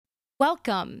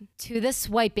Welcome to the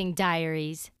Swiping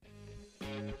Diaries.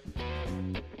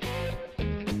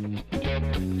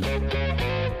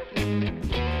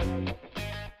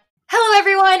 Hello,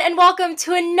 everyone, and welcome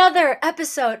to another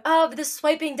episode of the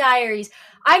Swiping Diaries.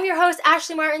 I'm your host,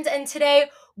 Ashley Martins, and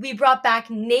today we brought back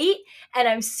Nate, and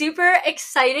I'm super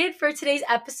excited for today's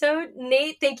episode.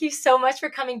 Nate, thank you so much for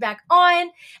coming back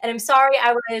on, and I'm sorry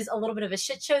I was a little bit of a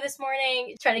shit show this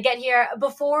morning trying to get here.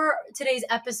 Before today's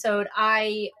episode,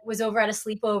 I was over at a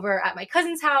sleepover at my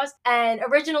cousin's house, and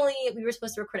originally we were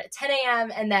supposed to record at 10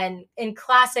 a.m., and then in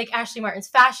classic Ashley Martins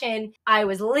fashion, I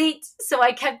was late, so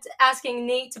I kept asking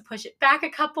Nate to push it back a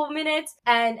couple minutes,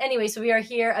 and anyway, so we are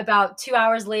here about 2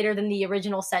 hours later than the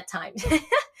original set time.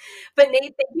 But Nate,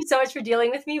 thank you so much for dealing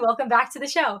with me. Welcome back to the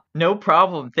show. No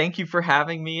problem. Thank you for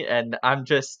having me, and I'm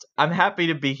happy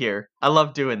to be here. I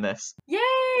love doing this. Yay!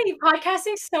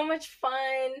 Podcasting's so much fun.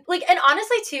 And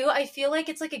honestly too, I feel like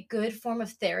it's like a good form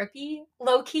of therapy,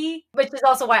 low key, which is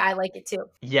also why I like it too.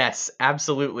 Yes,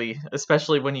 absolutely.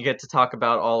 Especially when you get to talk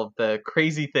about all of the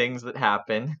crazy things that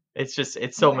happen. It's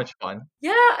so much fun.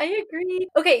 Yeah, I agree.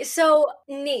 Okay, so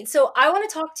Nate, I want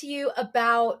to talk to you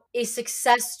about a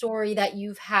success story that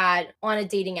you've had on a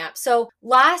dating app. So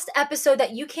last episode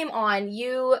that you came on,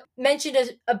 you mentioned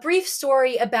a brief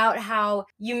story about how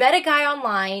you met a guy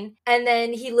online and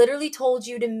then he literally told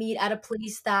you to meet at a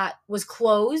place that was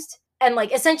closed and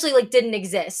essentially didn't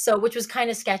exist, so which was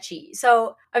kind of sketchy.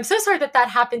 So I'm so sorry that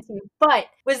happened to you, but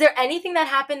was there anything that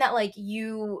happened that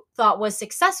you thought was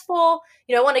successful?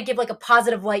 I want to give a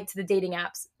positive light to the dating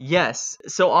apps. Yes.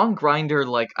 So on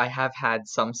Grindr, I have had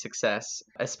some success,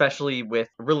 especially with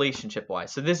relationship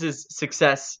wise. So this is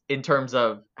success in terms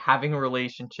of having a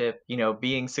relationship,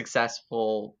 being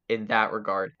successful in that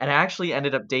regard. And I actually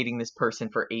ended up dating this person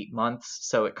for 8 months,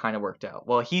 so it kind of worked out.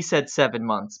 Well, he said 7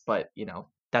 months, but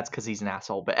that's because he's an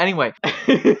asshole. But anyway. Oh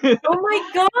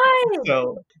my god!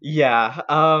 So, yeah.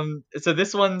 So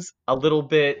this one's a little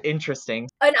bit interesting.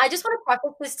 And I just want to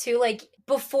preface this too.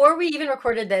 Before we even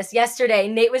recorded this yesterday,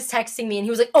 Nate was texting me and he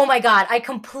was like, oh my god, I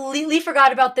completely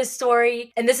forgot about this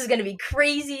story and this is going to be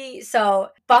crazy. So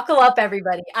buckle up,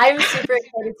 everybody. I'm super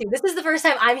excited too. This is the first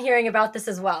time I'm hearing about this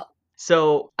as well.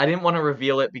 So I didn't want to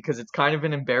reveal it because it's kind of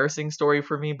an embarrassing story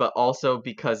for me, but also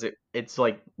because it's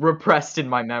repressed in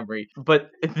my memory. But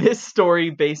this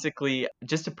story, basically,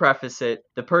 just to preface it,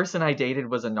 the person I dated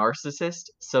was a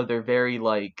narcissist. So they're very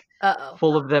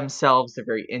full of themselves. They're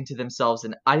very into themselves.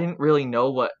 And I didn't really know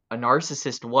what a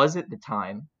narcissist was at the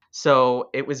time.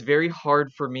 So it was very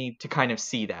hard for me to kind of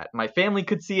see that. My family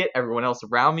could see it. Everyone else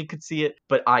around me could see it,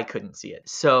 but I couldn't see it.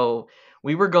 So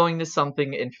we were going to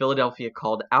something in Philadelphia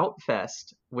called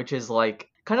Outfest, which is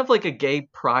kind of like a gay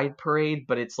pride parade,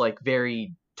 but it's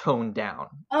very toned down.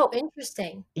 Oh,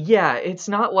 interesting. Yeah, it's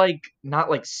not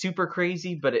super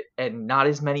crazy, but and not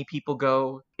as many people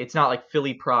go. It's not like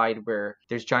Philly Pride where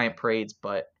there's giant parades,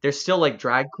 but there's still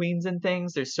drag queens and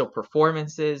things. There's still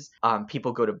performances.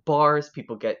 People go to bars,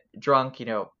 people get drunk,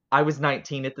 I was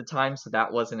 19 at the time, so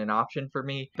that wasn't an option for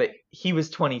me. But he was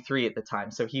 23 at the time,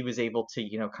 so he was able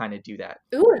to, kind of do that.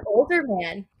 Ooh, an older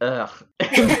man. Ugh.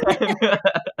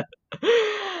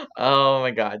 Oh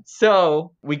my god.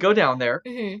 So we go down there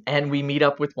and we meet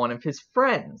up with one of his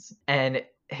friends. And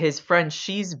his friend,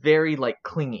 she's very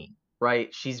clingy,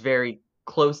 right? She's very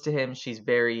close to him. She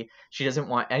doesn't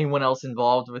want anyone else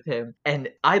involved with him. And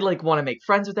I want to make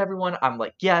friends with everyone. I'm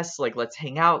yes, let's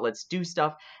hang out, let's do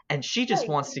stuff. And she just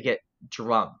wants to get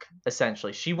drunk,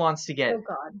 essentially. She wants to get, oh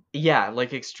god, yeah,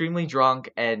 extremely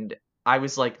drunk. And I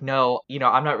was no,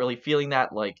 I'm not really feeling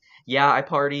that. Yeah, I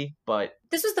party, but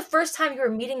this was the first time you were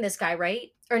meeting this guy, right?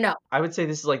 Or no? I would say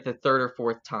this is the third or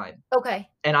fourth time. Okay.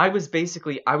 And I was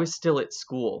still at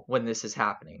school when this is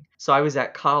happening. So I was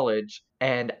at college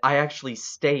and I actually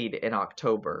stayed in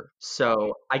October.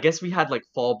 So I guess we had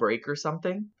fall break or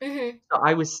something. Mm-hmm. So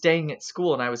I was staying at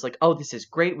school and I was oh, this is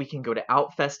great. We can go to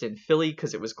Outfest in Philly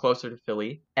because it was closer to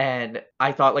Philly. And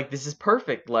I thought this is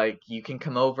perfect. You can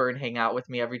come over and hang out with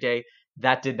me every day.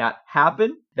 That did not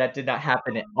happen. That did not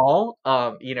happen at all.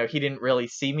 He didn't really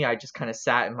see me. I just kind of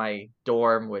sat in my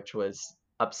dorm, which was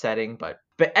upsetting. But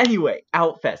anyway,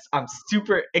 Outfest. I'm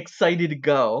super excited to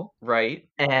go, right?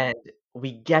 And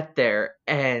we get there,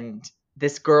 and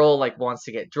this girl wants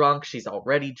to get drunk. She's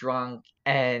already drunk,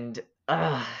 and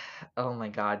oh my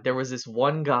god, there was this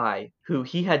one guy who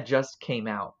he had just came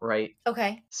out, right?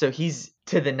 Okay. So he's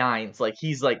to the nines.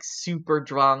 He's super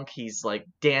drunk. He's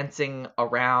dancing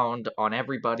around on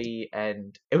everybody.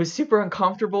 And it was super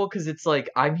uncomfortable because it's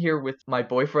I'm here with my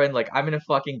boyfriend. I'm in a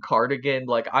fucking cardigan.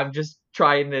 I'm just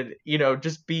trying to,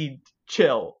 just be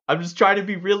chill. I'm just trying to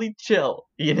be really chill,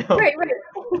 Right.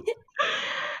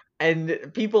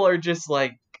 and people are just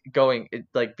like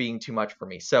like being too much for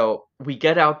me. So we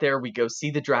get out there, we go see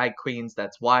the drag queens.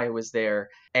 That's why I was there.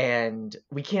 And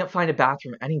we can't find a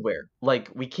bathroom anywhere.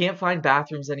 Like, we can't find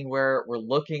bathrooms anywhere. We're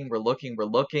looking, we're looking, we're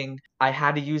looking. I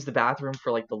had to use the bathroom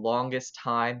for like the longest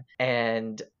time,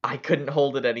 and I couldn't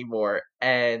hold it anymore.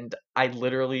 And I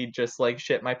literally just like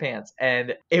shit my pants.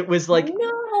 And it was like,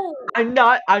 No. I'm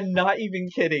not even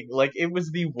kidding. Like, it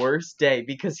was the worst day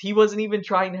because he wasn't even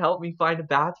trying to help me find a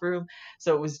bathroom.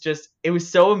 So it was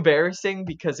so embarrassing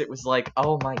because it was like,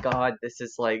 oh my god, this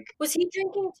is like Was he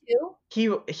drinking too?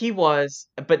 he was,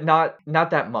 but not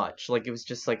that much. Like, it was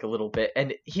just like a little bit,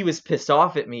 and he was pissed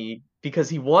off at me because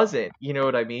he wasn't. You know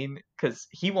what I mean? Because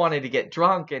he wanted to get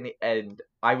drunk, and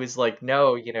I was like,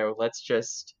 no, let's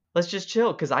just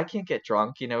chill because I can't get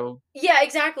drunk. Yeah,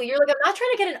 exactly. You're like, I'm not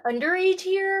trying to get an underage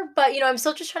here, but I'm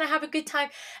still just trying to have a good time.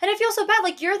 And I feel so bad.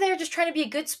 Like, you're there just trying to be a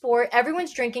good sport.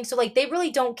 Everyone's drinking, so like they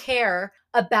really don't care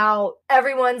about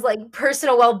everyone's like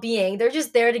personal well-being. They're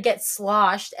just there to get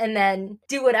sloshed and then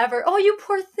do whatever. Oh, you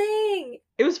poor thing.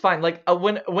 It was fine. Like,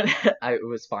 when it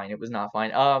was fine. It was not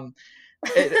fine.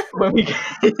 When we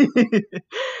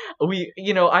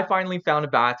I finally found a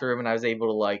bathroom and I was able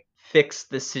to like fix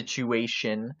the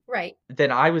situation. Right.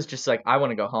 Then I was just like, I want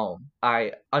to go home.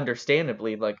 I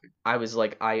understandably, like, I was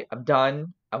like, I'm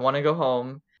done. I want to go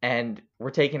home, and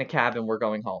we're taking a cab and we're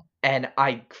going home. And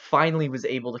I finally was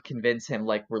able to convince him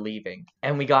like we're leaving.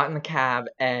 And we got in the cab,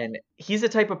 and he's the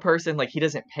type of person, like, he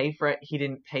doesn't pay for it. He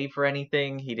didn't pay for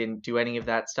anything. He didn't do any of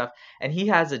that stuff. And he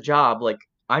has a job. Like,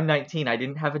 I'm 19. I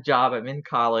didn't have a job. I'm in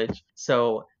college.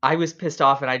 So I was pissed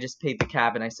off, and I just paid the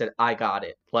cab, and I said, I got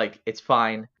it. Like, it's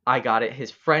fine. I got it.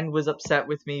 His friend was upset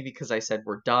with me because I said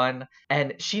we're done.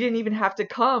 And she didn't even have to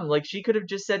come. Like, she could have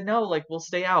just said no, like, we'll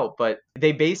stay out. But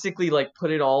they basically like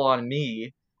put it all on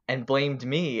me and blamed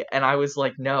me. And I was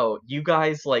like, no, you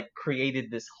guys like created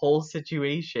this whole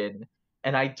situation.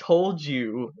 And I told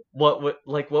you what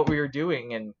we were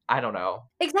doing, and I don't know.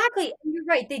 Exactly. You're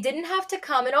right. They didn't have to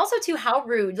come. And also, too, how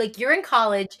rude. Like, you're in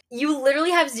college, you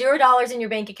literally have $0 in your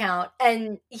bank account,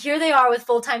 and here they are with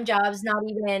full-time jobs, not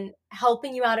even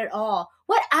helping you out at all.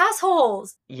 What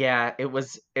assholes! Yeah, it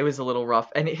was a little rough.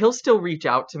 And he'll still reach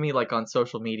out to me like on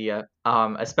social media,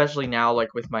 especially now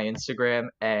like with my Instagram,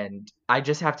 and I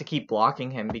just have to keep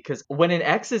blocking him because when an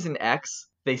ex is an ex,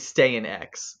 they stay an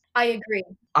ex. I agree.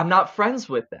 I'm not friends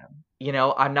with them.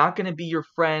 I'm not going to be your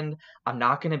friend. I'm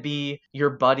not going to be your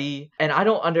buddy. And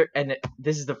and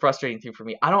this is the frustrating thing for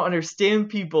me. I don't understand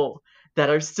people that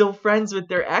are still friends with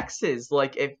their exes.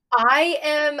 Like, if I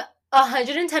am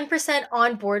 110%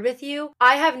 on board with you.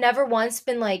 I have never once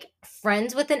been like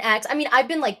friends with an ex. I mean, I've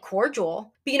been like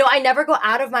cordial, but I never go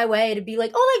out of my way to be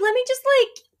like, oh, like, let me just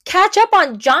like catch up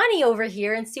on Johnny over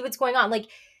here and see what's going on. Like,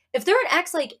 if they're an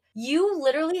ex, like, you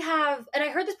literally have, and I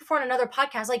heard this before on another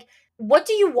podcast, like, what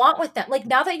do you want with them? Like,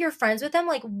 now that you're friends with them,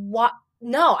 like, what?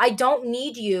 No, I don't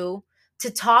need you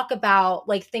to talk about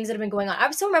like things that have been going on. I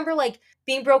still remember like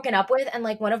being broken up with, and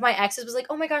like one of my exes was like,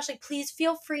 oh my gosh, like, please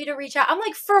feel free to reach out. I'm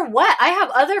like, for what? I have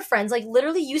other friends. Like,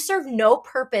 literally, you serve no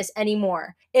purpose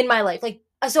anymore in my life. Like,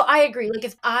 so I agree. Like,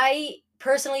 if I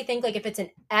personally think like if it's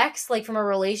an ex, like from a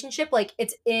relationship, like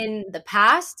it's in the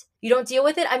past, you don't deal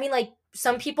with it. I mean, like,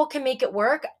 some people can make it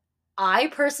work. I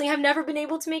personally have never been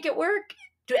able to make it work.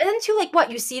 And then too, like,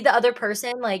 what, you see the other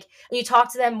person, like, and you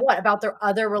talk to them, what, about their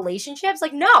other relationships?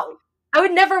 Like, no, I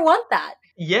would never want that.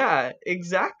 Yeah,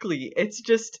 exactly. It's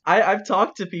just I've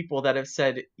talked to people that have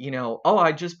said, oh,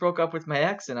 I just broke up with my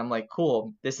ex, and I'm like,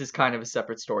 cool, this is kind of a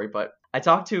separate story, but I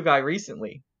talked to a guy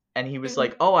recently, and he was Mhm.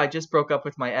 like, oh, I just broke up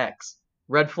with my ex.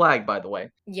 Red flag, by the way.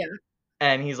 Yeah.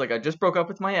 And he's like, I just broke up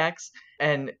with my ex,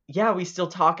 and yeah, we still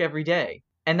talk every day.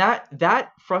 And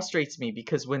that frustrates me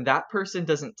because when that person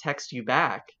doesn't text you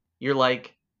back, you're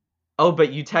like, oh,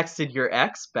 but you texted your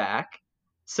ex back.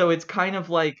 So it's kind of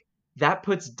like that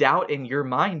puts doubt in your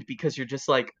mind because you're just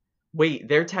like, wait,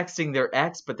 they're texting their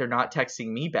ex, but they're not texting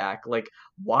me back. Like,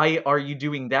 why are you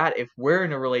doing that if we're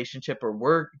in a relationship or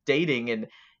we're dating? And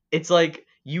it's like,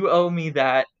 you owe me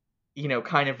that,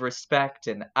 kind of respect.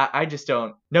 And I just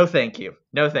don't. No, thank you.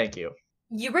 No, thank you.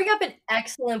 You bring up an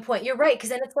excellent point. You're right, because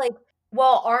then it's like,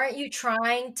 well, aren't you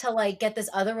trying to like get this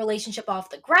other relationship off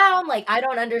the ground? Like, I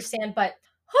don't understand, but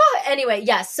anyway,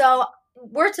 yes. So,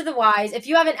 word to the wise: if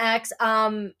you have an ex,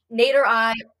 Nate or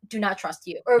I do not trust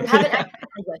you, or have an ex.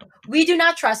 We do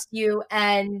not trust you,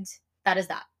 and that is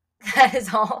that. That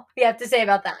is all we have to say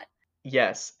about that.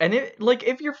 Yes. And like,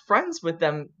 if you're friends with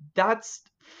them, that's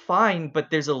fine, but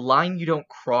there's a line you don't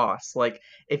cross. Like,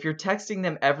 if you're texting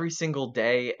them every single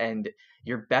day and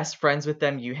you're best friends with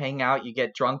them, you hang out, you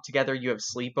get drunk together, you have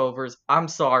sleepovers. I'm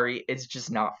sorry, it's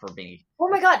just not for me. Oh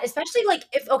my God, especially like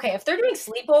if they're doing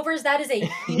sleepovers, that is a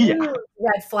Yeah. huge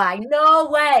red flag. No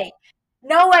way.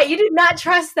 No way. You do not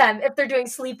trust them if they're doing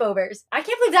sleepovers. I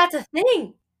can't believe that's a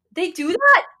thing. They do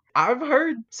that? I've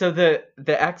heard. So the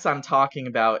ex I'm talking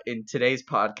about in today's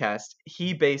podcast,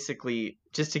 he basically,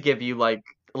 just to give you like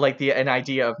the an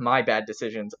idea of my bad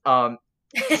decisions.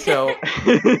 So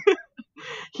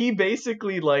he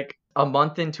basically, like, a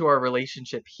month into our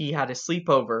relationship, he had a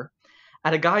sleepover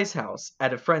at a guy's house,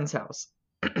 at a friend's house.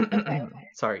 Okay.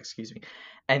 Sorry, excuse me.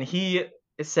 And he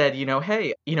said,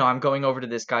 hey, I'm going over to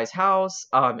this guy's house.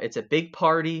 It's a big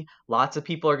party. Lots of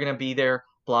people are going to be there.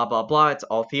 Blah, blah, blah. It's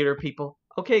all theater people.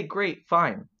 Okay, great,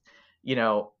 fine. He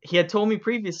had told me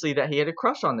previously that he had a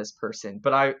crush on this person,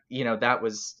 but that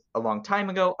was a long time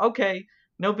ago. Okay,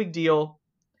 no big deal.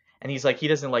 And he's like, he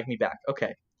doesn't like me back.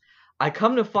 Okay. I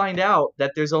come to find out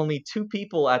that there's only two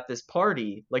people at this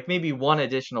party, like maybe one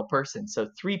additional person. So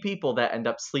three people that end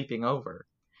up sleeping over.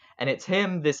 And it's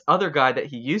him, this other guy that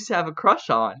he used to have a crush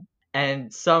on,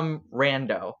 and some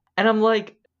rando. And I'm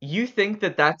like, you think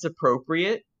that that's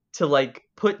appropriate to, like,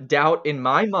 put doubt in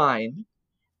my mind,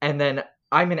 and then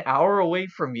I'm an hour away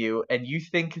from you, and you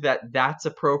think that that's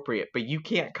appropriate, but you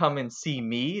can't come and see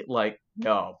me? Like,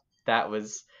 no, that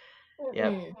was, yeah.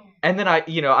 Mm-mm. And then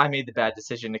I made the bad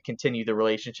decision to continue the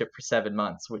relationship for 7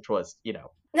 months, which was,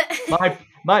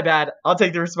 my bad. I'll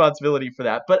take the responsibility for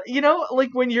that. But like,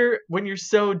 when you're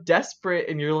so desperate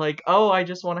and you're like, oh, I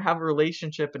just want to have a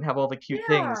relationship and have all the cute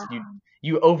things, Yeah.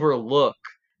 you overlook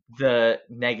the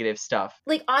negative stuff.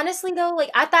 Like, honestly though, like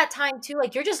at that time too,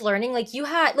 like you're just learning, like you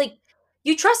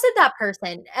trusted that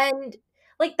person and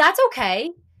like that's okay.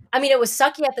 I mean, it was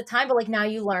sucky at the time, but like now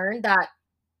you learn that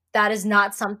that is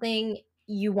not something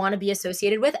you want to be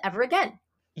associated with ever again.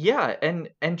 Yeah,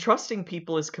 and trusting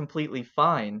people is completely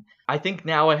fine. I think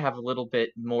now I have a little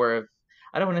bit more of,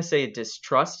 I don't want to say a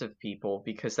distrust of people,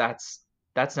 because that's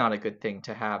not a good thing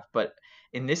to have, but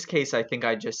in this case I think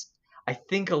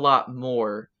a lot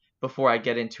more before I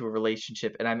get into a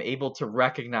relationship, and I'm able to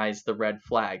recognize the red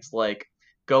flags, like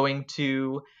going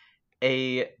to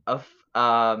a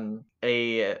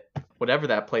whatever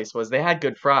that place was. They had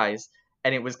good fries,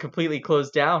 and it was completely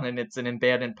closed down, and it's an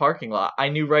abandoned parking lot. I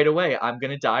knew right away I'm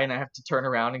gonna die, and I have to turn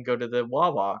around and go to the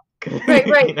Wawa. Right,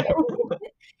 right. you know?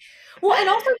 Well, and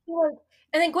also like,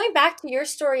 and then going back to your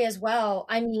story as well,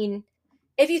 I mean,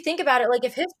 if you think about it, like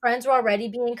if his friends were already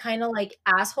being kind of like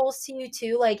assholes to you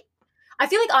too, like I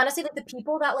feel like honestly, like the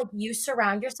people that like you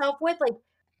surround yourself with, like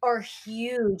are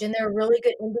huge and they're a really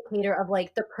good indicator of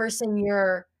like the person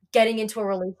you're getting into a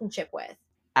relationship with.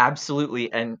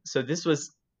 Absolutely. And so this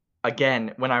was,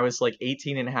 again, when I was like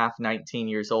 18 and a half, 19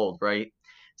 years old, right?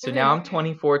 So now I'm Hmm.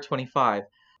 24, 25.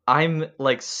 I'm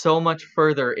like so much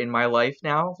further in my life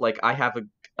now. Like, I have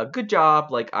a good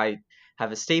job, like I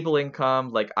have a stable income,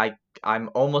 like I'm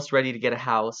almost ready to get a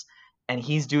house, and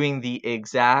he's doing the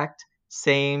exact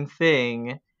same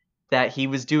thing that he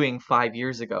was doing 5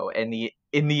 years ago, and the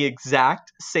in the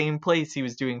exact same place he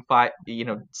was doing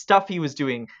stuff he was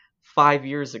doing 5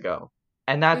 years ago.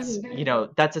 And that's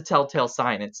a telltale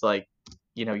sign. It's like,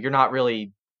 you're not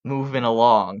really moving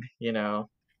along.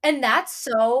 And that's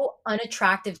so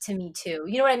unattractive to me too.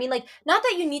 You know what I mean? Like, not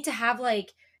that you need to have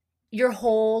like your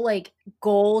whole like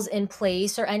goals in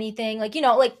place or anything. Like,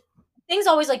 like things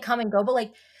always like come and go, but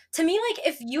like to me, like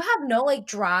if you have no like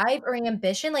drive or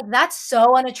ambition, like that's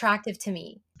so unattractive to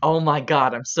me. Oh my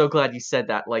God, I'm so glad you said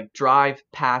that. Like, drive,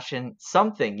 passion,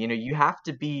 something. You have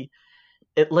to be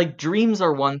it, like, dreams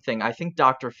are one thing. I think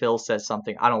Dr. Phil says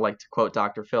something. I don't like to quote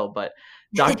Dr. Phil, but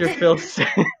Dr. Phil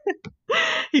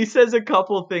he says a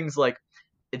couple things, like,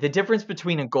 the difference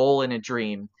between a goal and a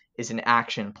dream is an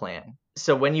action plan.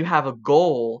 So when you have a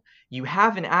goal, you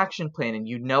have an action plan and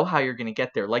you know how you're going to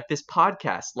get there. Like this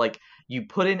podcast, like, you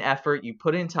put in effort, you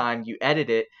put in time, you edit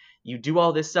it, you do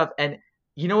all this stuff. And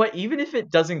you know what? Even if it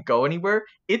doesn't go anywhere,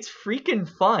 it's freaking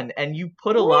fun and you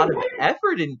put a lot of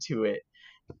effort into it.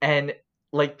 And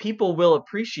like, people will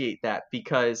appreciate that,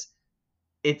 because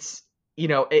it's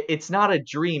not a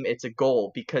dream, it's a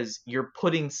goal, because you're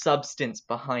putting substance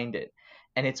behind it.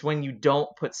 And it's when you don't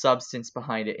put substance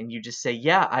behind it and you just say,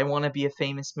 yeah, I want to be a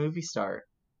famous movie star,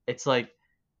 it's like,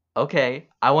 okay,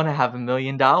 I want to have $1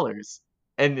 million.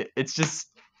 And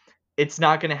it's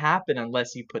not going to happen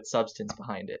unless you put substance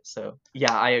behind it. So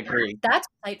yeah, I agree. That's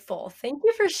insightful. Thank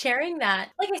you for sharing that.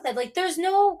 Like I said, like there's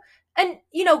no and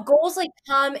goals like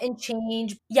come and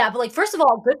change. Yeah, but like first of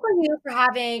all, good for you for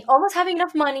having almost having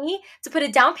enough money to put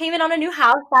a down payment on a new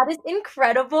house. That is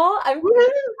incredible. I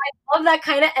love that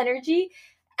kind of energy.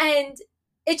 And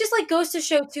it just like goes to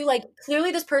show too, like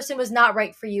clearly this person was not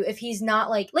right for you if he's not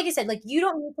like I said, like you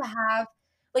don't need to have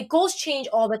like goals change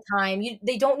all the time.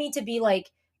 They don't need to be like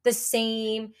the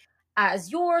same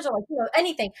as yours or like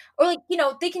anything, or like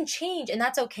they can change and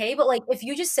that's okay. But like if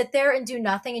you just sit there and do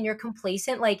nothing and you're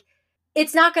complacent, like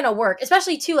it's not gonna work.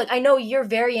 Especially too, like I know you're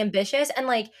very ambitious and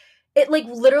like it like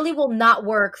literally will not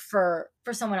work for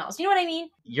someone else. You know what I mean?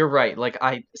 You're right. Like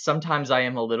I sometimes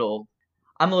I'm a little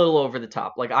over the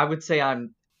top. Like I would say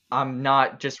I'm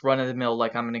not just run of the mill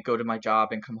like I'm gonna go to my job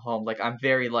and come home. Like I'm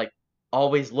very like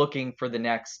always looking for the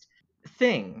next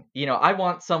thing. I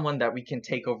want someone that we can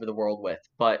take over the world with.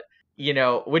 But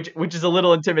which is a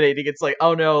little intimidating. It's like,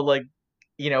 oh no, like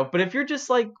but if you're just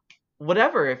like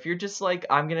whatever, if you're just like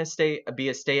I'm gonna be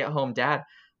a stay-at-home dad,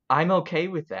 I'm okay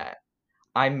with that.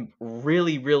 I'm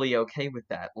really, really okay with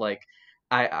that. Like,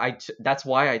 that's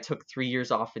why I took 3 years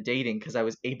off of dating because I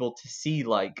was able to see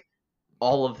like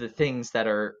all of the things that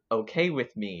are okay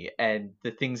with me and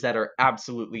the things that are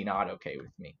absolutely not okay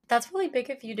with me. That's really big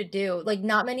of you to do. Like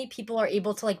not many people are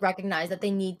able to like recognize that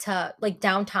they need to like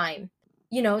downtime,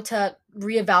 to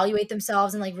reevaluate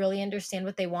themselves and like really understand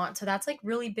what they want. So that's like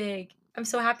really big. I'm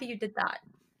so happy you did that.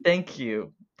 Thank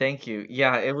you. Thank you.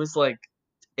 Yeah, it was like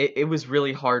it was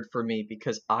really hard for me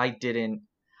because I didn't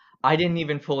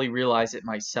even fully realize it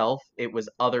myself. It was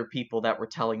other people that were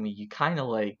telling me you kind of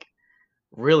like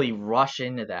really rush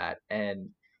into that. And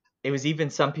it was even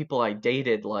some people I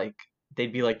dated, like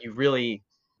they'd be like,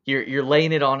 you're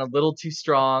laying it on a little too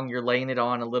strong, you're laying it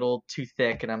on a little too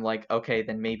thick, and I'm like, okay,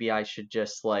 then maybe I should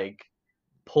just like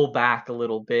pull back a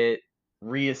little bit,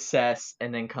 reassess,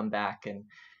 and then come back. And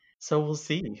so we'll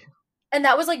see. And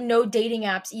that was like no dating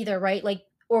apps either, right? Like,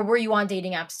 or were you on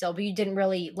dating apps still, but you didn't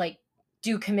really like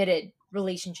do committed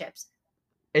relationships?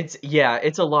 It's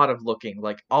a lot of looking.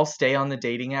 Like I'll stay on the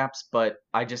dating apps, but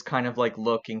I just kind of like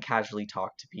look and casually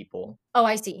talk to people. Oh,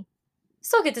 I see.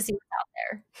 Still get to see what's out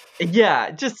there.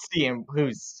 Yeah, just seeing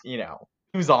who's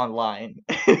online.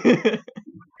 They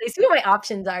see what my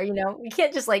options are, we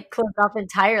can't just like close off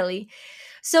entirely.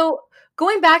 So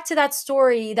going back to that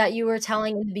story that you were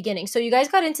telling in the beginning, so you guys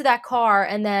got into that car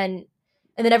and then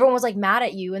everyone was like mad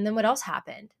at you, and then what else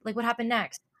happened? Like what happened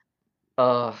next?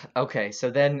 Okay, so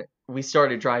then we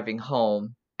started driving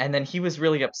home, and then he was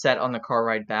really upset on the car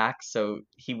ride back, so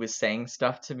he was saying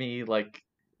stuff to me like,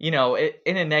 in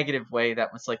a negative way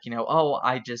that was like, oh,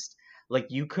 I just like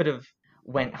you could have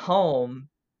went home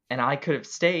and I could have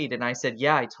stayed, and I said,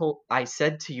 yeah, I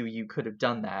said to you you could have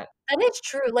done that. That is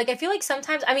true. Like I feel like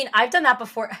sometimes, I mean, I've done that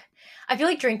before. I feel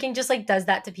like drinking just like does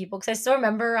that to people because I still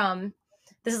remember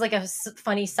this is like a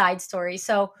funny side story.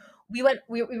 So we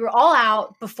were all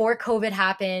out before COVID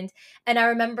happened, and I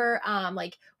remember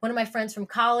like one of my friends from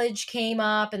college came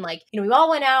up and like we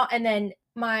all went out, and then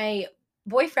my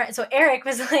boyfriend, so Eric,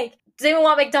 was like, does anyone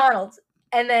want McDonald's?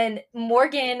 And then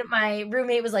Morgan, my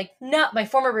roommate, was like, no. My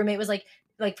former roommate was like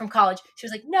from college, she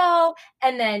was like, no.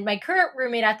 And then my current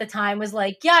roommate at the time was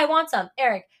like, yeah, I want some.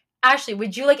 Eric, Ashley,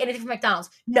 would you like anything from McDonald's?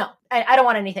 No, I don't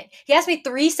want anything. He asked me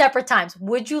 3 separate times,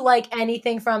 would you like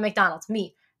anything from McDonald's?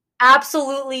 Me,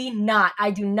 absolutely not.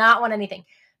 I do not want anything.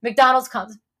 McDonald's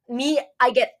comes. Me, I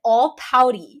get all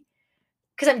pouty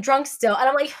because I'm drunk still. And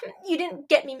I'm like, you didn't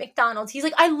get me McDonald's. He's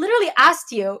like, I literally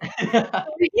asked you 3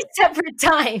 separate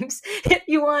times if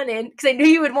you wanted because I knew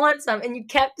you would want some and you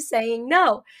kept saying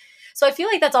no. So I feel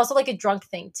like that's also like a drunk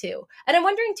thing too. And I'm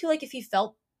wondering too, like if he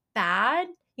felt bad,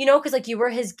 because like you were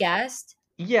his guest.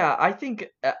 Yeah, I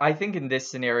think in this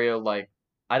scenario, like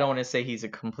I don't want to say he's a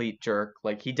complete jerk.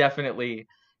 Like he definitely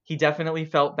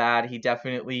felt bad. He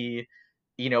definitely,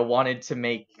 wanted to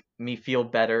make me feel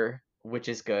better, which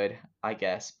is good, I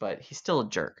guess, but he's still a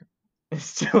jerk.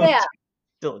 Still a, Yeah.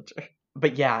 still a jerk.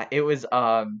 But yeah, it was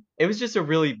just a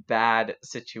really bad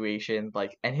situation,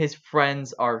 like, and his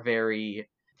friends are very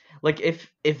like if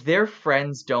their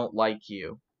friends don't like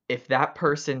you, if that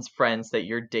person's friends that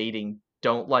you're dating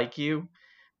don't like you,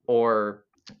 or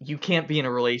you can't be in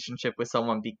a relationship with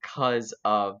someone because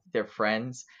of their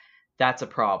friends, that's a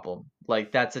problem.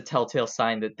 Like that's a telltale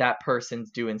sign that that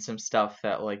person's doing some stuff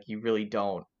that like you really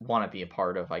don't want to be a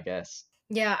part of, I guess.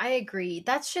 Yeah, I agree.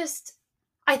 That's just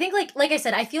I think like I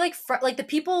said, I feel like like the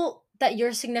people that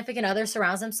your significant other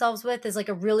surrounds themselves with is like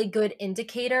a really good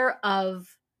indicator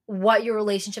of what your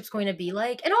relationship's going to be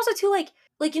like. And also too like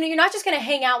you're not just going to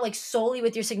hang out like solely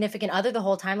with your significant other the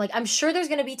whole time. Like I'm sure there's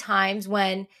going to be times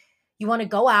when you want to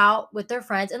go out with their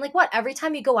friends and like what every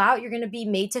time you go out you're going to be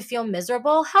made to feel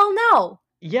miserable. Hell no.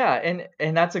 Yeah,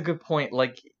 and that's a good point.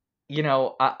 Like,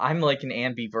 I'm like an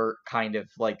ambivert kind of.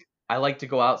 Like I like to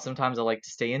go out sometimes, I like to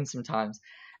stay in sometimes.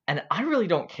 And I really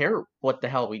don't care what the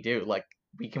hell we do. Like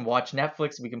we can watch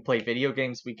Netflix, we can play video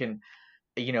games, we can,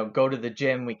 go to the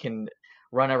gym, we can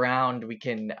run around, we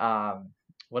can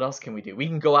what else can we do? We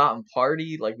can go out and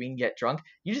party, like we can get drunk.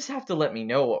 You just have to let me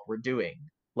know what we're doing.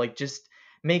 Like just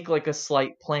make like a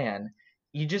slight plan.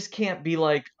 You just can't be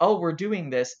like, "Oh, we're doing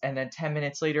this," and then 10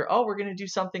 minutes later, "Oh, we're going to do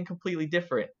something completely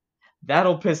different."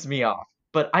 That'll piss me off.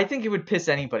 But I think it would piss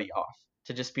anybody off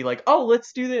to just be like, "Oh,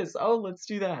 let's do this. Oh, let's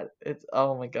do that." It's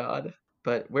oh my god.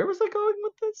 But where was I going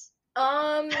with this?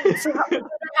 So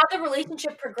how the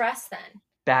relationship progressed then?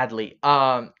 Badly.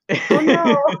 Oh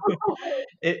no.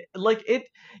 It like it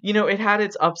it had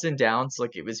its ups and downs.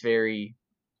 Like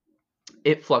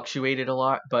it fluctuated a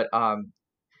lot, but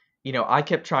I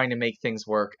kept trying to make things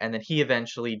work, and then he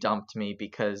eventually dumped me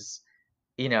because,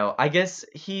 I guess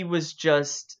he was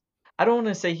just, I don't want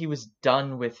to say he was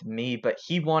done with me, but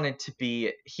he wanted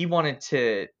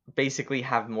to basically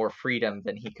have more freedom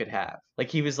than he could have. Like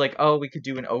he was like, "Oh, we could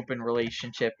do an open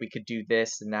relationship, we could do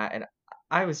this and that." And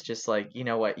I was just like, "You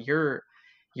know what? You're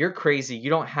crazy. You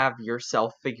don't have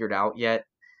yourself figured out yet."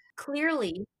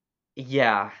 Clearly.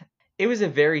 Yeah. It was a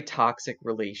very toxic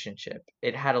relationship.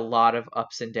 It had a lot of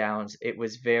ups and downs. It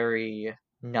was very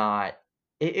not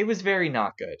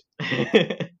good.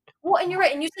 Well, and you're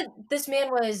right. And you said this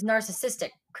man was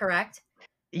narcissistic, correct?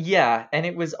 Yeah, and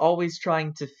it was always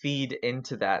trying to feed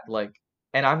into that, like,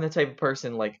 and I'm the type of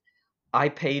person, like, I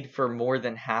paid for more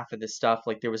than half of the stuff.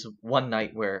 Like, there was one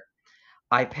night where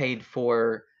I paid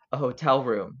for a hotel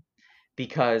room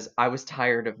because I was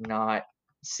tired of not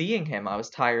seeing him. I was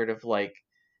tired of, like,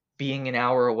 being an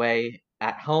hour away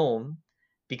at home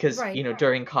because, Right.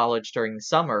 during college, during the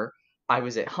summer, I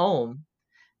was at home,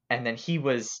 and then he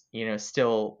was,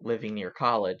 still living near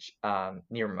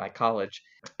my college.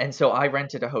 And so I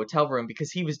rented a hotel room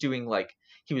because he was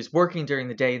working during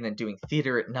the day and then doing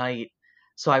theater at night.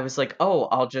 So I was like, "Oh,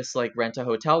 I'll just like rent a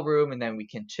hotel room and then we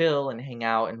can chill and hang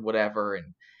out and whatever,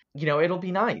 and it'll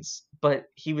be nice." But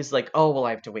he was like, "Oh, well,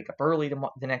 I have to wake up early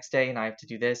the next day and I have to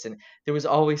do this." And there was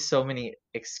always so many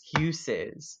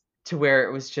excuses to where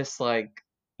it was just like,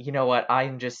 "You know what?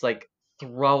 I'm just like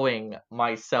throwing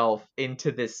myself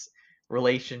into this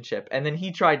relationship." And then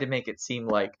he tried to make it seem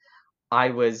like I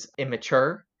was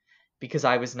immature because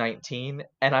I was 19.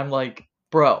 And I'm like,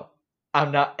 "Bro,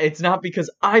 I'm not, it's not because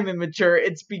I'm immature.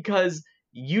 It's because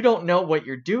you don't know what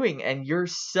you're doing and you're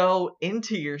so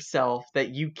into yourself that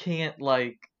you can't,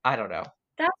 like, I don't know."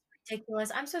 That's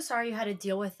ridiculous. I'm so sorry you had to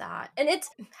deal with that. And it's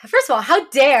first of all, how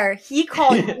dare he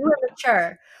call you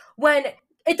immature when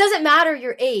it doesn't matter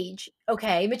your age,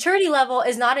 okay? Maturity level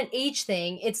is not an age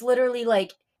thing. It's literally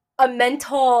like a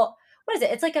mental what is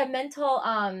it? It's like a mental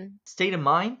State of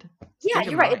mind? yeah, State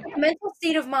of you're right. It's mind. like a mental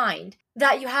state of mind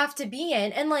that you have to be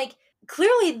in. And like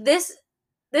clearly this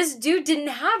dude didn't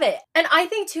have it. And I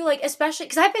think too, like, especially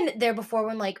because I've been there before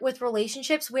when like with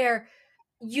relationships where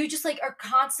you just like are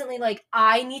constantly like,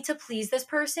 I need to please this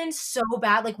person so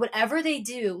bad. Like whatever they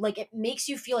do, like it makes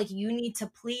you feel like you need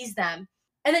to please them.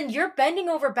 And then you're bending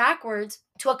over backwards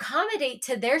to accommodate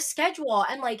to their schedule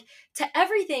and like to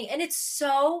everything. And it's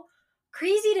so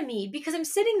crazy to me because I'm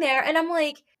sitting there and I'm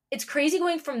like, it's crazy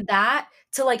going from that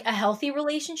to like a healthy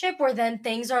relationship where then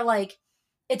things are like,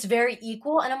 it's very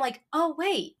equal. And I'm like, oh,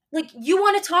 wait, like you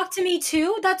want to talk to me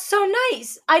too? That's so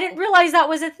nice. I didn't realize that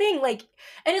was a thing. Like,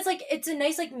 and it's like, it's a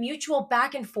nice, like mutual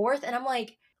back and forth. And I'm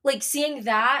like seeing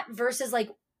that versus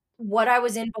like what I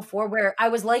was in before where I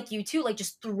was like you too, like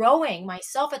just throwing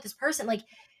myself at this person. Like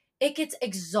it gets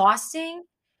exhausting.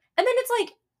 And then it's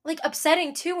like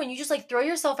upsetting too when you just like throw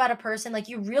yourself at a person like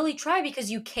you really try because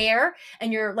you care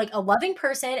and you're like a loving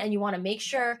person and you want to make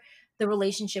sure the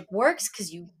relationship works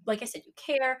because you like I said you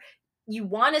care, you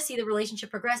want to see the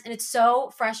relationship progress, and it's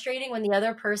so frustrating when the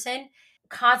other person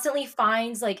constantly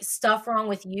finds like stuff wrong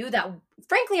with you that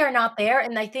frankly are not there,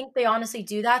 and I think they honestly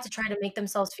do that to try to make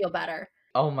themselves feel better.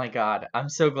 Oh my god, I'm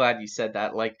so glad you said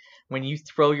that. Like, when you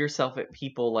throw yourself at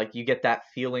people, like, you get that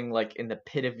feeling, like, in the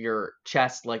pit of your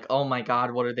chest, like, "Oh my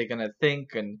god, what are they gonna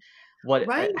think? And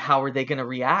Right. how are they gonna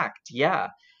react?" Yeah.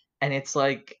 And it's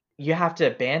like, you have to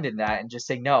abandon that and just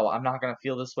say, "No, I'm not gonna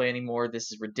feel this way anymore.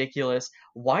 This is ridiculous.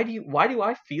 Why do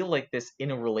I feel like this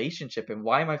in a relationship? And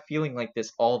why am I feeling like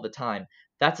this all the time?"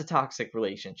 That's a toxic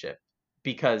relationship.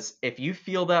 Because if you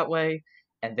feel that way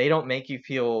and they don't make you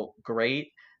feel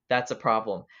great, that's a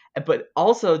problem. But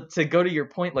also, to go to your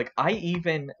point, like, I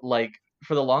even, like,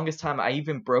 for the longest time, I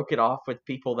even broke it off with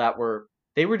people that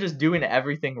they were just doing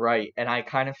everything right, and I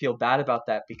kind of feel bad about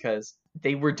that because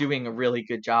they were doing a really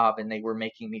good job and they were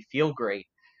making me feel great.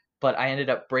 But I ended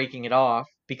up breaking it off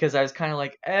because I was kind of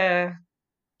like, they're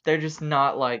just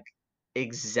not like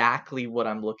exactly what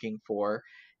I'm looking for.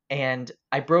 and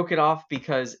I broke it off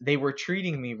because they were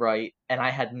treating me right and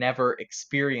I had never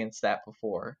experienced that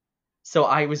before.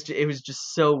 So it was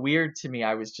just so weird to me.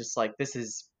 I was just like, this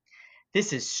is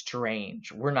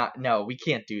strange. We're not, no, we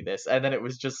can't do this. And then it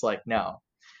was just like, no.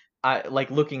 I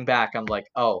like looking back, I'm like,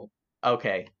 oh,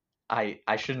 okay.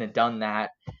 I shouldn't have done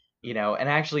that, and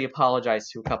I actually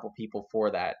apologized to a couple people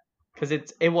for that because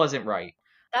it wasn't right.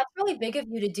 That's really big of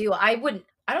you to do. I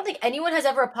don't think anyone has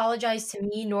ever apologized to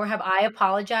me, nor have I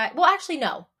apologized. Well, actually,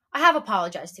 no. I have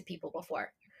apologized to people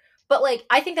before. But like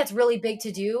I think that's really big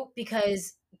to do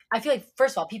because I feel like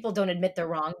first of all, people don't admit they're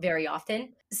wrong very often.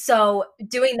 So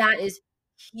doing that is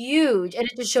huge and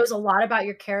it just shows a lot about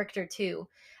your character too.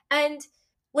 And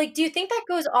like do you think that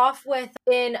goes off with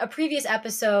in a previous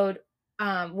episode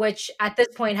which at this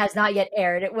point has not yet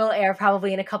aired. It will air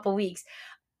probably in a couple weeks.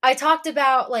 I talked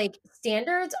about like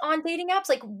standards on dating apps.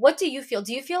 Like, what do you feel?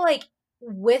 Do you feel like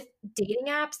with dating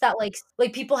apps that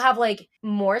like people have like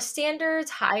more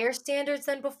standards, higher standards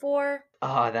than before?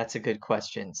 Ah, that's a good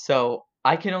question. So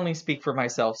I can only speak for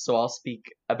myself, so I'll speak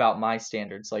about my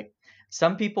standards. Like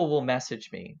some people will message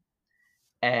me,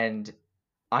 and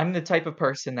I'm the type of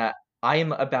person that I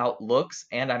am about looks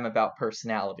and I'm about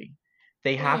personality.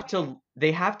 Mhm.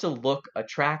 They have to look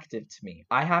attractive to me.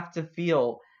 I have to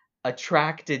feel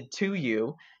attracted to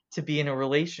you to be in a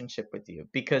relationship with you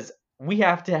because we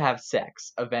have to have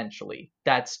sex eventually.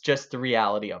 That's just the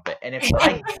reality of it. And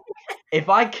if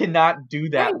I cannot do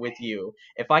Right. that with you,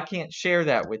 if I can't share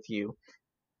that with you,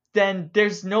 then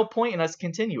there's no point in us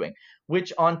continuing.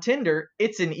 Which on Tinder,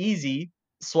 it's an easy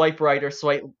swipe right or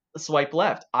swipe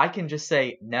left. I can just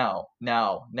say no,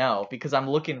 no, no because I'm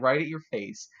looking right at your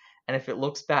face. And if it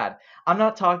looks bad, I'm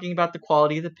not talking about the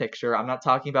quality of the picture. I'm not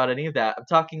talking about any of that. I'm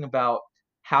talking about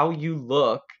how you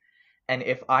look and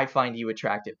if I find you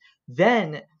attractive.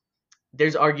 Then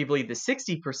there's arguably the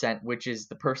 60%, which is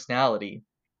the personality.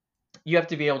 You have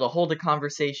to be able to hold a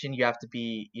conversation. You have to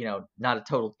be, not a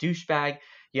total douchebag.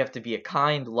 You have to be a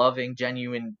kind, loving,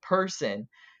 genuine person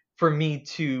for me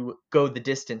to go the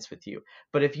distance with you.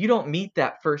 But if you don't meet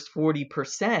that first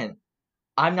 40%,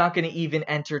 I'm not going to even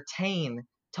entertain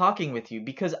talking with you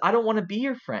because I don't want to be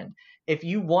your friend. If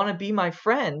you want to be my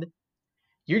friend,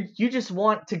 you just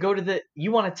want to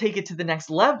you want to take it to the next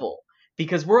level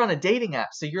because we're on a dating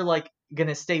app. So you're like going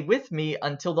to stay with me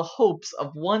until the hopes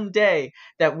of one day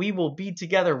that we will be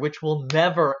together, which will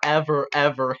never ever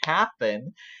ever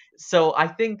happen. So I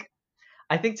think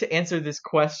to answer this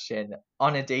question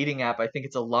on a dating app, I think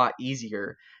it's a lot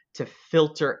easier to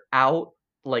filter out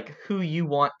like who you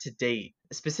want to date,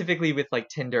 specifically with like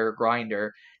Tinder or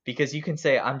Grinder, because you can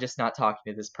say I'm just not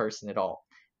talking to this person at all.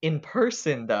 In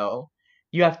person though,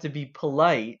 you have to be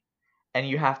polite and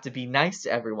you have to be nice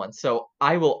to everyone. So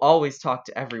I will always talk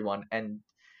to everyone, and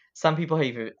some people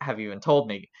have even told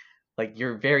me like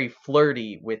you're very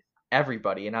flirty with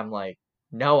everybody, and I'm like,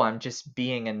 no, I'm just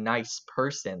being a nice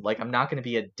person. Like, I'm not going to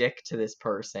be a dick to this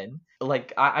person.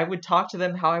 Like, I would talk to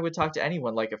them how I would talk to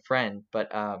anyone, like a friend.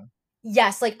 But,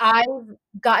 Yes, like I've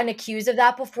gotten accused of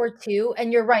that before too.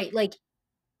 And you're right. Like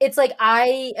it's like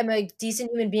I am a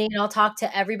decent human being and I'll talk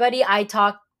to everybody.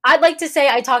 I'd like to say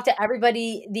I talk to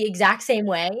everybody the exact same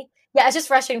way. Yeah, it's just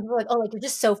frustrating. People are like, oh, like you're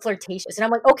just so flirtatious. And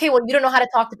I'm like, okay, well, you don't know how to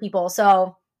talk to people,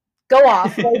 so go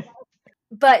off. Like,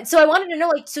 but so I wanted to know,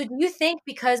 like, so do you think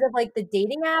because of like the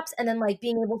dating apps and then like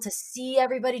being able to see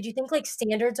everybody, do you think like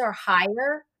standards are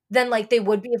higher than like they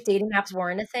would be if dating apps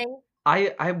weren't a thing?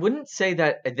 I wouldn't say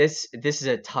that this is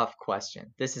a tough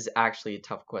question. This is actually a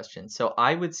tough question. So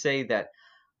I would say that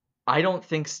I don't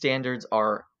think standards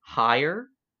are higher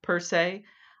per se.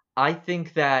 I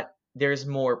think that there's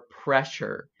more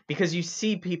pressure because you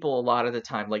see people a lot of the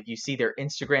time, like you see their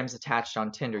Instagrams attached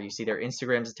on Tinder, you see their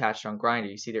Instagrams attached on Grindr,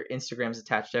 you see their Instagrams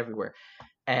attached everywhere.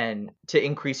 And to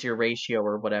increase your ratio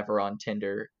or whatever on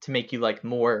Tinder to make you like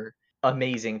more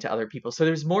amazing to other people. So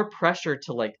there's more pressure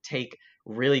to like take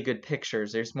really good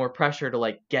pictures. There's more pressure to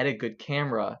like get a good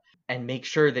camera and make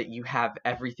sure that you have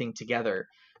everything together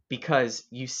because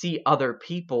you see other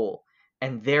people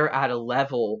and they're at a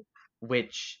level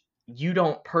which you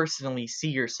don't personally see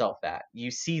yourself at. You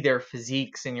see their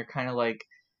physiques and you're kind of like,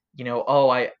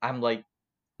 oh, I'm like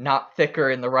not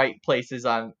thicker in the right places.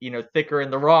 I'm, thicker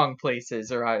in the wrong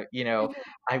places, or Mhm.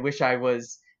 I wish I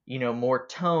was, more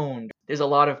toned. There's a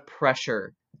lot of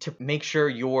pressure to make sure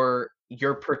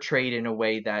you're portrayed in a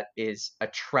way that is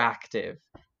attractive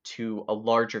to a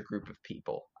larger group of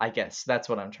people. I guess that's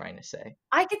what I'm trying to say.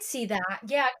 I could see that.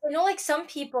 Yeah, I know like some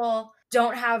people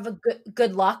don't have a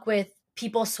good luck with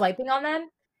people swiping on them.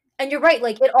 And you're right,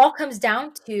 like it all comes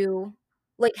down to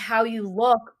like how you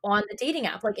look on the dating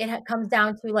app. Like comes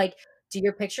down to like do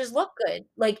your pictures look good?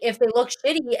 Like, if they look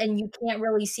shitty and you can't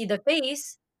really see the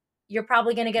face, you're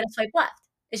probably gonna get a swipe left.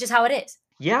 It's just how it is.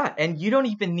 Yeah, and you don't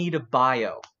even need a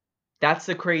bio. That's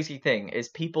the crazy thing is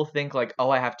people think like, oh,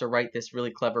 I have to write this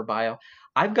really clever bio.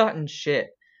 I've gotten shit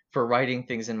for writing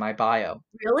things in my bio.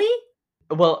 Really?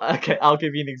 Well, okay, I'll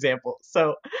give you an example.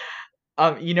 So,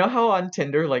 you know how on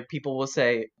Tinder, like people will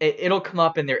say it'll come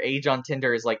up and their age on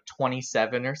Tinder is like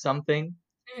 27 or something,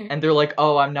 Mhm. and they're like,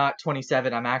 "Oh, I'm not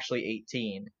 27, I'm actually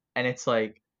 18." And it's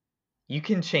like, you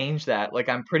can change that. Like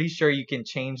I'm pretty sure you can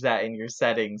change that in your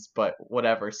settings, but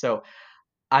whatever. So,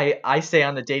 I say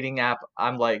on the dating app,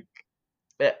 I'm like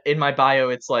in my bio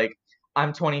it's like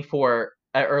I'm 24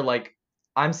 or like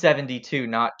I'm 72,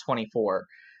 not 24.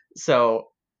 So,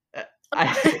 I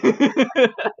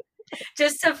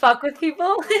Just to fuck with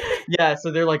people? yeah,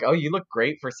 so they're like, "Oh, you look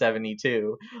great for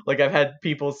 72." Like I've had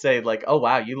people say like, "Oh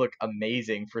wow, you look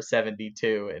amazing for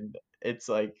 72." And it's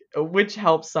like which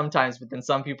helps sometimes, but then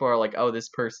some people are like, "Oh, this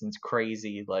person's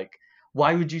crazy." Like,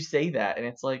 "Why would you say that?" And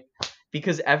it's like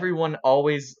because everyone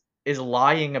always is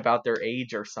lying about their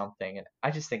age or something, and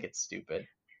I just think it's stupid.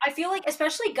 I feel like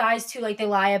especially guys too, like they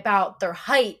lie about their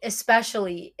height,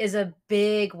 especially is a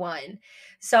big one.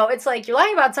 So it's like you're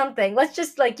lying about something. Let's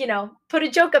just like, put a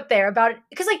joke up there about it.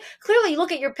 Because like clearly you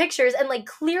look at your pictures and like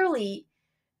clearly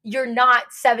you're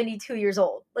not 72 years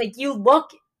old. Like you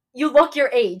look your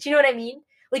age. You know what I mean?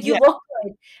 Like you Yeah. look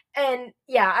good. And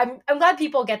yeah, I'm glad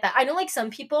people get that. I know like some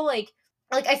people like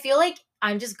I feel like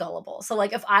I'm just gullible. So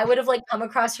like if I would have like come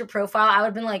across your profile, I would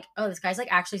have been like, "Oh, this guy's like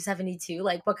actually 72.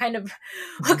 Like what kind of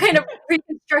what kind of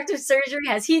reconstructive surgery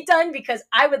has he done because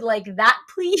I would like that,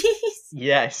 please."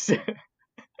 Yes.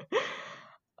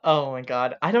 Oh my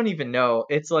God. I don't even know.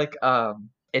 It's like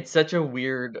it's such a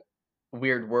weird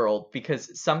world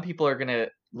because some people are going to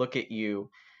look at you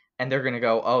and they're going to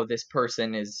go, "Oh, this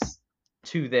person is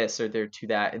to this or they're to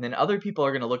that." And then other people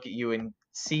are going to look at you and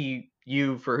see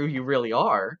you for who you really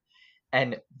are,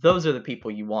 and those are the people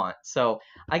you want. So,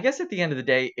 I guess at the end of the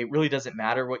day, it really doesn't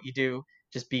matter what you do,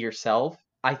 just be yourself.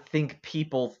 I think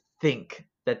people think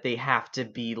that they have to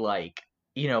be like,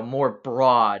 more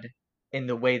broad in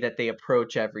the way that they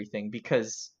approach everything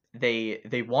because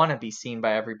they want to be seen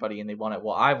by everybody and they want to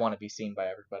well I want to be seen by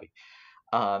everybody,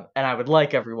 and I would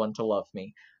like everyone to love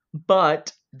me,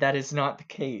 but that is not the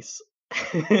case.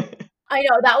 I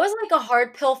know, that was, like, a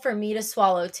hard pill for me to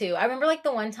swallow too. I remember, like,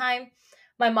 the one time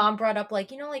my mom brought up,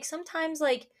 like, like, sometimes,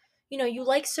 like, you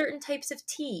like certain types of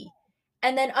tea,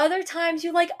 and then other times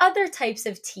you like other types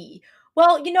of tea.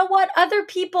 Well, you know what? Other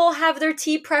people have their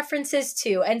tea preferences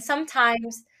too, and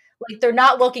sometimes, like, they're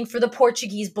not looking for the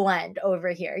Portuguese blend over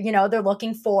here, they're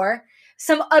looking for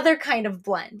some other kind of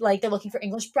blend, like, they're looking for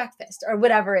English breakfast or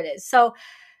whatever it is. So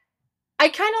I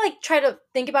kind of like try to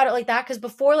think about it like that because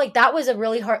before, like, that was a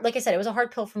really hard, like I said, it was a hard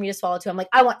pill for me to swallow too. I'm like,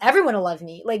 I want everyone to love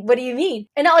me. Like, what do you mean?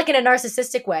 And not like in a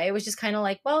narcissistic way. It was just kind of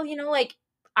like, well, like,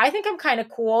 I think I'm kind of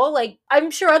cool. Like, I'm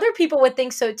sure other people would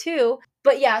think so too.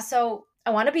 But yeah, so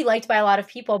I want to be liked by a lot of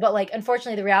people. But like,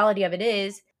 unfortunately, the reality of it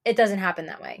is, it doesn't happen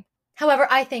that way. However,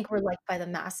 I think we're liked by the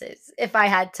masses if I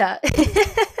had to.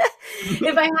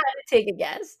 If I had to take a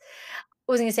guess.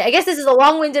 What was I gonna say? I guess this is a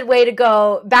long-winded way to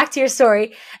go back to your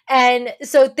story. And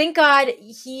so thank God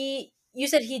you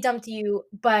said he dumped you,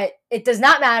 but it does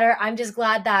not matter. I'm just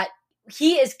glad that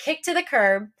he is kicked to the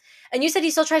curb. And you said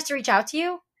he still tries to reach out to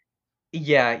you?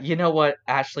 Yeah, you know what,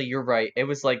 Ashley, you're right. It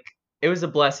was a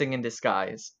blessing in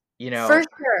disguise. For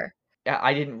sure.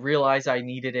 I didn't realize I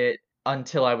needed it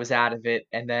until I was out of it,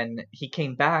 and then he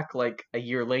came back like a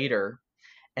year later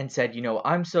and said,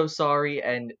 "I'm so sorry."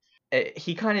 And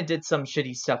he kind of did some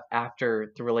shitty stuff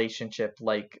after the relationship,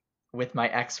 like with my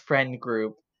ex-friend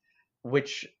group,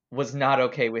 which was not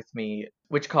okay with me,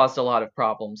 which caused a lot of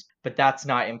problems. But that's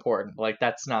not important. Like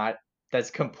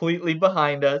that's completely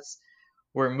behind us.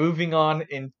 We're moving on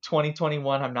in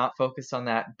 2021. I'm not focused on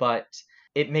that, but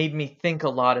it made me think a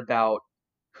lot about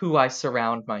who I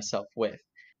surround myself with.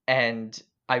 And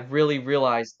I really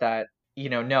realized that,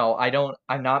 no,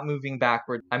 I'm not moving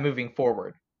backward. I'm moving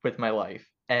forward with my life.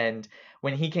 And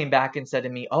when he came back and said to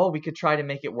me, "Oh, we could try to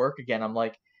make it work again," I'm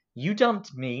like, "You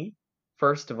dumped me,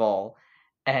 first of all.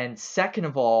 And second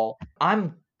of all,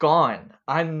 I'm gone.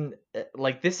 I'm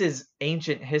like, this is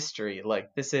ancient history.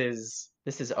 Like, this is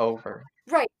over."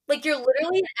 Right. Like you're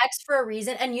literally an ex for a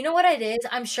reason. And you know what it is?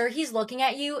 I'm sure he's looking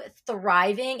at you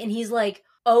thriving and he's like,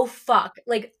 oh fuck.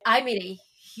 Like I made a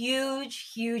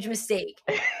huge, huge mistake. For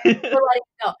letting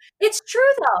it go. It's true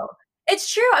though. It's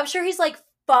true. I'm sure he's like,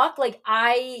 "Fuck, like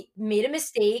I made a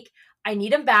mistake. I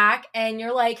need him back." And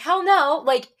you're like, "Hell no.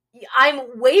 Like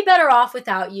I'm way better off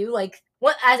without you. Like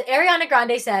Well, as Ariana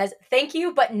Grande says, thank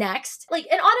you, but next. Like,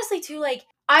 and honestly, too, like,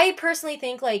 I personally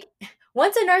think, like,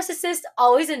 once a narcissist,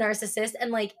 always a narcissist.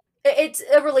 And, like, it's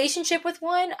a relationship with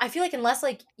one. I feel like, unless,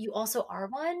 like, you also are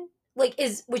one, like,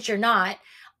 which you're not,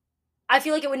 I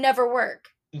feel like it would never work.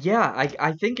 Yeah,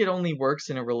 I think it only works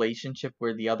in a relationship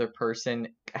where the other person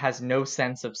has no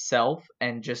sense of self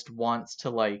and just wants to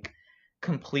like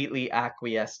completely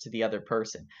acquiesce to the other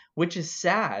person, which is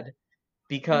sad Mhm.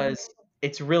 because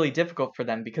it's really difficult for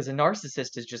them because a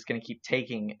narcissist is just going to keep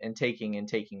taking and taking and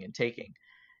taking and taking.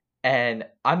 And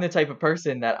I'm the type of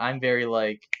person that I'm very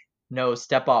like, no,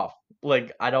 step off.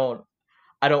 Like I don't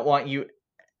want you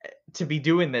to be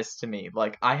doing this to me.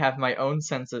 Like I have my own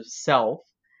sense of self.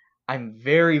 I'm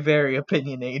very, very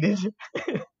opinionated,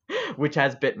 which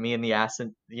has bit me in the ass,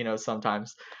 and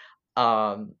sometimes.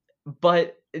 Um,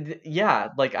 but yeah,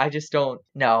 like I just don't.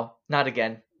 No, not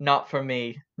again. Not for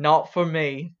me. Not for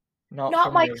me. Not for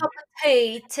Not my me. cup of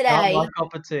tea Not my today.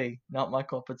 cup of tea. Not my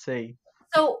cup of tea.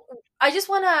 So I just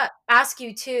want to ask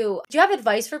you too. Do you have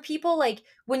advice for people? Like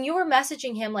when you were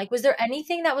messaging him, like was there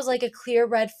anything that was like a clear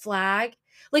red flag?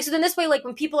 Like so then this way, like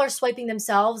when people are swiping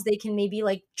themselves, they can maybe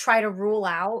like try to rule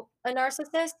out a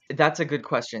narcissist. That's a good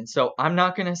question. So I'm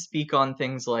not gonna speak on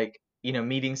things like,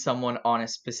 meeting someone on a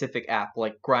specific app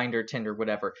like Grindr, Tinder,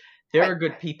 whatever. There Right. are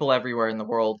good people everywhere in the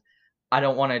world. I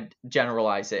don't want to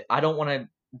generalize it. I don't want to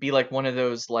be like one of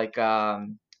those like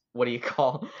what do you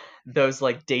call those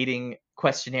like dating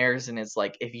questionnaires, and it's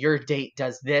like if your date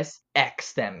does this,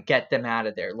 X them, get them out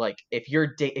of there. Like if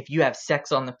you have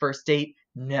sex on the first date,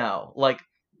 no. Like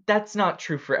that's not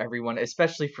true for everyone,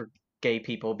 especially for gay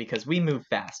people because we move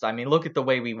fast. I mean, look at the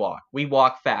way we walk. We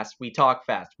walk fast, we talk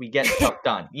fast, we get stuff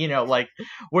done. Like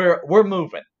we're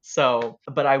moving. So,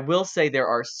 but I will say there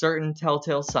are certain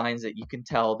telltale signs that you can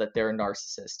tell that they're a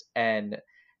narcissist and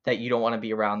that you don't want to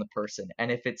be around the person.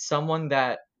 And if it's someone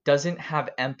that doesn't have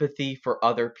empathy for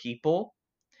other people,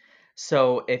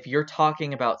 so if you're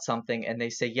talking about something and they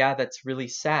say, "Yeah, that's really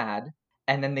sad,"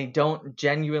 and then they don't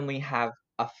genuinely have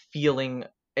a feeling,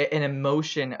 an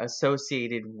emotion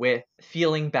associated with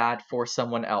feeling bad for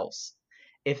someone else,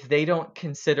 if they don't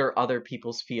consider other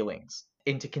people's feelings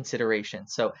into consideration.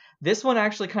 So this one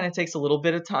actually kind of takes a little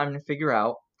bit of time to figure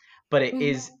out, but it Mhm.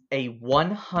 is a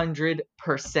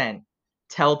 100%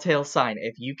 telltale sign.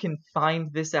 If you can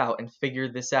find this out and figure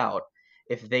this out,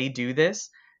 if they do this,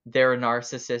 they're a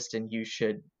narcissist and you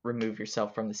should remove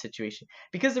yourself from the situation.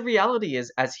 Because the reality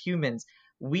is, as humans,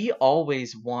 we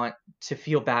always want to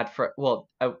feel bad for, well,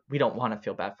 we don't want to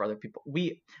feel bad for other people.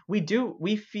 We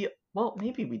feel, well,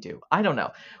 maybe we do. I don't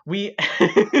know. We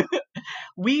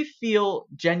we feel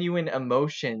genuine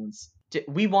emotions.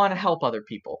 We want to help other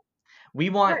people. We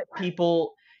want Right.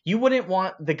 people. You wouldn't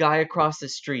want the guy across the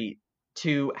street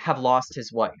to have lost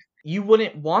his wife. You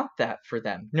wouldn't want that for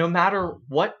them. No matter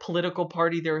what political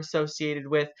party they're associated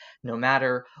with, no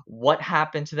matter what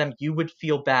happened to them, you would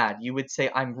feel bad. You would say,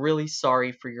 I'm really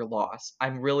sorry for your loss.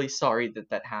 I'm really sorry that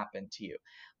that happened to you.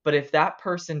 But if that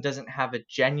person doesn't have a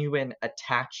genuine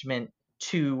attachment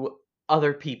to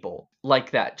other people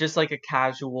like that, just like a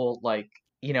casual, like,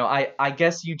 I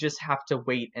guess you just have to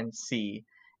wait and see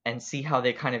how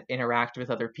they kind of interact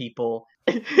with other people.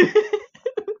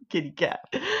 Kitty cat.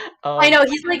 I Um, know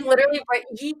he's like literally right.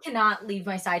 He cannot leave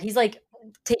my side. He's like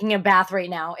taking a bath right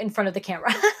now in front of the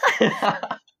camera.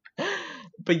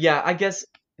 but yeah, I guess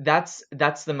that's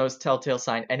the most telltale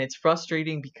sign, and it's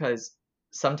frustrating because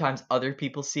sometimes other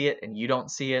people see it and you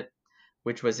don't see it,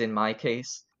 which was in my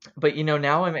case. But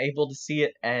now I'm able to see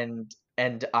it, and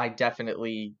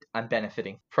I'm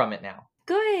benefiting from it now.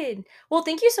 Good. Well,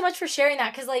 thank you so much for sharing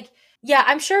that cuz like yeah,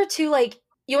 I'm sure too like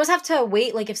you always have to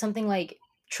wait like if something like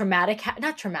traumatic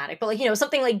not traumatic, but like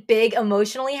something like big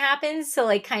emotionally happens to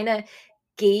like kind of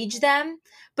gauge them.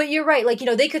 But you're right, like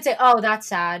they could say, "Oh, that's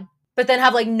sad." But then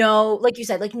have like no like you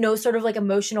said, like no sort of like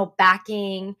emotional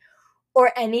backing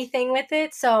or anything with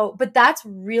it. So, but that's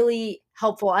really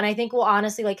helpful and I think will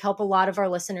honestly like help a lot of our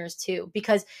listeners too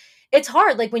because it's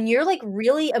hard like when you're like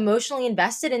really emotionally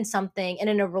invested in something and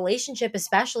in a relationship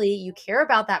especially you care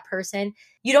about that person,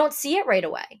 you don't see it right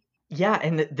away. Yeah,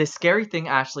 and the scary thing,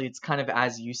 Ashley, it's kind of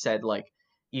as you said, like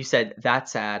you said,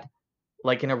 that's sad,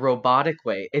 like in a robotic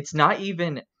way. It's not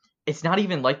even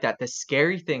like that. The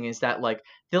scary thing is that like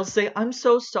they'll say, "I'm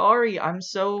so sorry.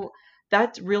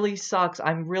 That really sucks.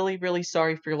 I'm really, really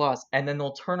sorry for your loss." And then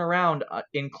they'll turn around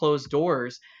in closed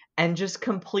doors and just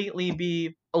completely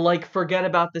be like forget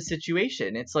about the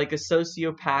situation. It's like a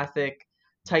sociopathic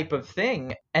type of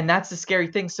thing, and that's the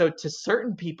scary thing. So to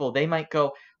certain people, they might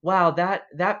go, "Wow,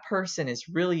 that person is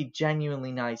really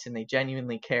genuinely nice and they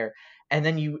genuinely care." and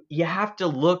then you have to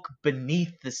look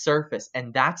beneath the surface,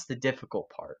 and that's the difficult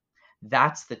part.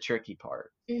 That's the tricky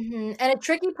part. And a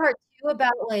tricky part too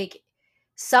about like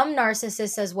some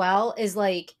narcissists as well is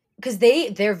like because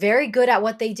they're very good at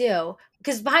what they do.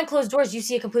 Because behind closed doors, you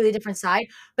see a completely different side.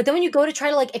 But then when you go to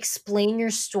try to like explain your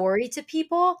story to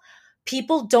people,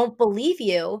 people don't believe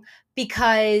you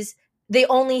because they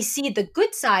only see the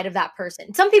good side of that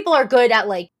person. Some people are good at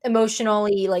like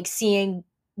emotionally like seeing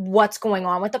what's going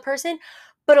on with the person.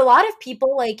 But a lot of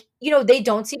people like, they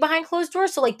don't see behind closed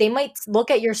doors. So like they might look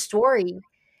at your story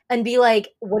and be like,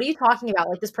 what are you talking about?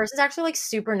 Like, this person's actually like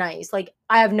super nice. Like,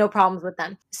 I have no problems with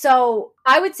them. So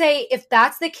I would say if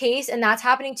that's the case and that's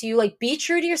happening to you, like, be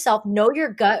true to yourself. Know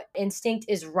your gut instinct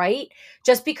is right.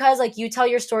 Just because like you tell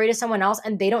your story to someone else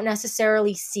and they don't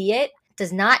necessarily see it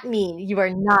does not mean you are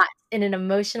not in an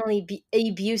emotionally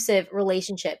abusive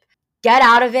relationship. Get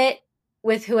out of it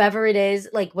with whoever it is,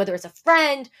 like whether it's a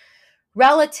friend,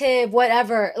 relative,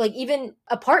 whatever, like even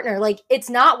a partner, like it's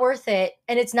not worth it.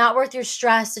 And it's not worth your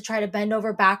stress to try to bend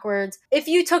over backwards. If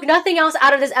you took nothing else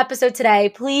out of this episode today,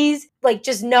 please like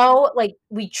just know like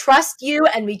we trust you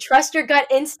and we trust your gut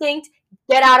instinct.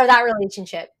 Get out of that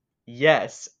relationship.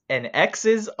 Yes, and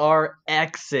exes are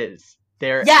exes.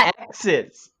 They're Yes.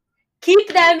 exes. Keep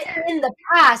them in the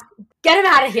past. Get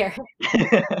them out of here.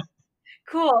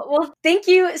 Cool. Well, thank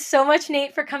you so much,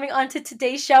 Nate, for coming on to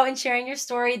today's show and sharing your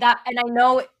story. And I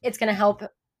know it's going to help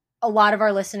a lot of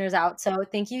our listeners out. So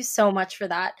thank you so much for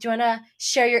that. Do you want to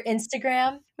share your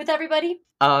Instagram with everybody?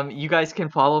 You guys can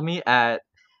follow me at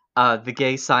the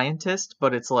gay scientist,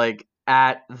 but it's like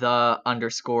at the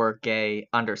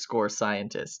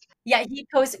 _gay_scientist. Yeah, he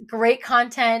posts great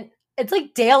content. It's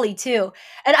like daily too.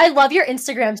 And I love your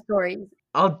Instagram stories.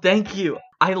 Oh, thank you.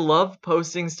 I love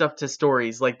posting stuff to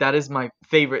stories. Like that is my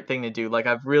favorite thing to do. Like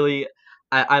I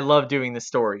love doing the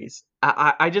stories.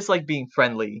 I just like being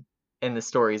friendly in the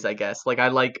stories, I guess. Like I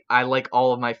like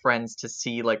all of my friends to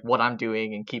see like what I'm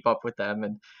doing and keep up with them,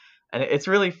 and it's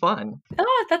really fun.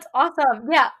 Oh, that's awesome.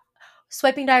 Yeah.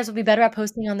 Swiping Diaries will be better at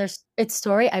posting on its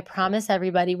story. I promise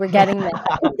everybody we're getting there.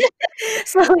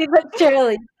 Slowly but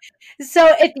surely.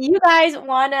 So if you guys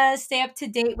want to stay up to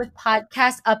date with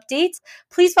podcast updates,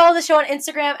 please follow the show on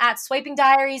Instagram at Swiping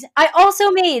Diaries. I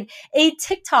also made a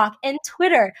TikTok and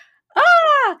Twitter.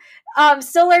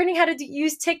 Still learning how to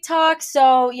use TikTok,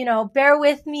 so bear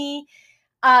with me.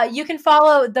 You can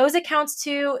follow those accounts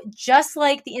too, just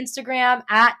like the Instagram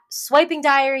at Swiping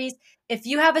Diaries. If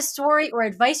you have a story or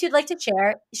advice you'd like to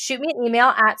share, shoot me an email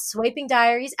at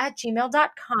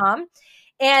swipingdiaries@gmail.com.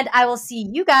 And I will see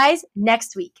you guys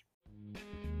next week.